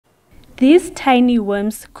These tiny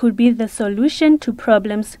worms could be the solution to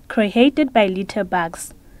problems created by litter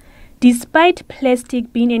bugs. Despite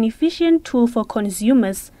plastic being an efficient tool for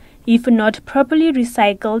consumers, if not properly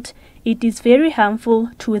recycled, it is very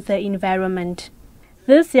harmful to the environment.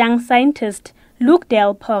 This young scientist, Luc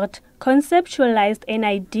Delport, conceptualized an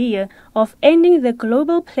idea of ending the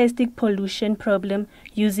global plastic pollution problem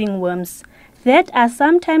using worms that are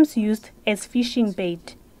sometimes used as fishing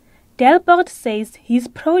bait. Delport says his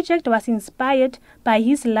project was inspired by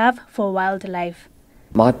his love for wildlife.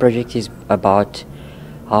 My project is about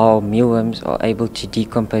how mealworms are able to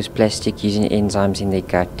decompose plastic using enzymes in their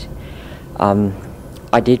gut.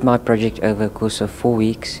 I did my project over a course of 4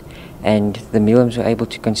 weeks, and the mealworms were able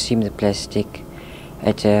to consume the plastic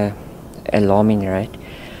at an alarming rate.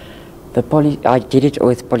 I did it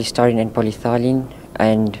with polystyrene and polyethylene,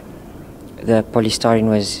 and the polystyrene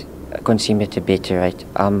was consumed at a better rate.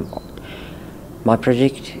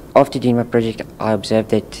 After doing my project, I observed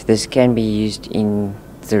that this can be used in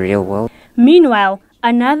the real world. Meanwhile,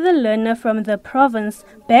 another learner from the province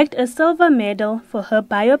bagged a silver medal for her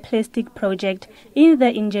bioplastic project in the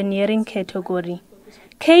engineering category.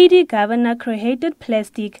 Katie Governor created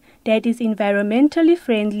plastic that is environmentally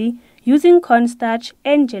friendly using cornstarch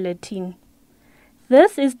and gelatin.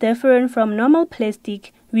 This is different from normal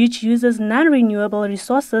plastic, which uses non-renewable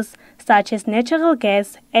resources such as natural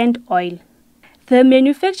gas and oil. The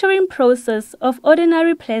manufacturing process of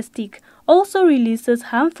ordinary plastic also releases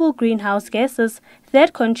harmful greenhouse gases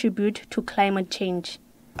that contribute to climate change.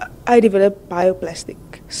 I developed bioplastic.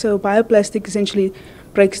 So bioplastic essentially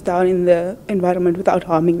breaks down in the environment without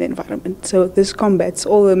harming the environment. So this combats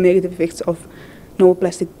all the negative effects of normal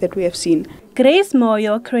plastic that we have seen. Grace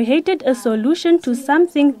Moyo created a solution to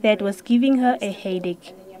something that was giving her a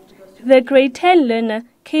headache. The grade 10 learner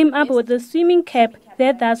came up with a swimming cap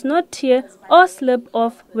that does not tear or slip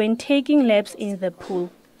off when taking laps in the pool.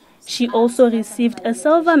 She also received a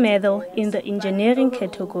silver medal in the engineering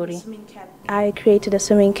category. I created a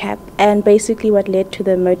swimming cap, and basically what led to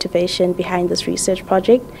the motivation behind this research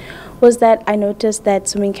project was that I noticed that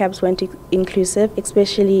swimming caps weren't inclusive,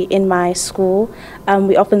 especially in my school.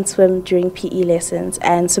 We often swim during PE lessons,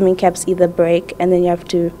 and swimming caps either break and then you have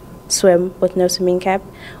to swim with no swimming cap,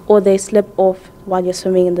 or they slip off while you're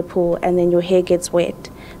swimming in the pool and then your hair gets wet.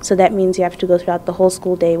 So that means you have to go throughout the whole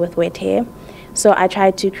school day with wet hair. So I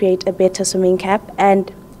tried to create a better swimming cap, and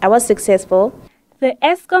I was successful. The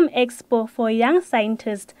Eskom Expo for Young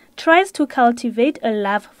Scientists tries to cultivate a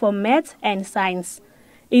love for maths and science.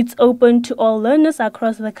 It's open to all learners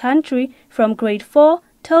across the country from grade 4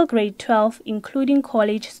 till grade 12, including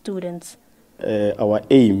college students. Our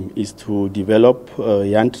aim is to develop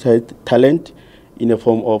young talent in the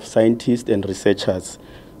form of scientists and researchers.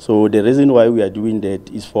 So the reason why we are doing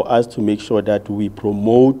that is for us to make sure that we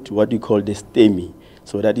promote what we call the STEMI.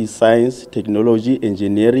 So that is science, technology,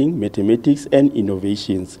 engineering, mathematics, and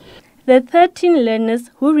innovations. The 13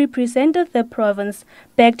 learners who represented the province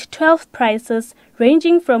bagged 12 prizes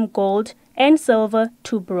ranging from gold and silver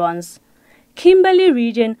to bronze. Kimberley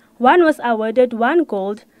region, one was awarded 1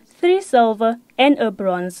 gold, 3 silver and a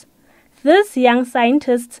bronze. These young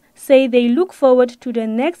scientists say they look forward to the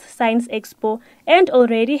next Science Expo and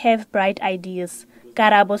already have bright ideas.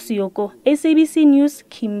 Karabo Siyoko, SABC News,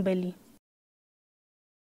 Kimberley.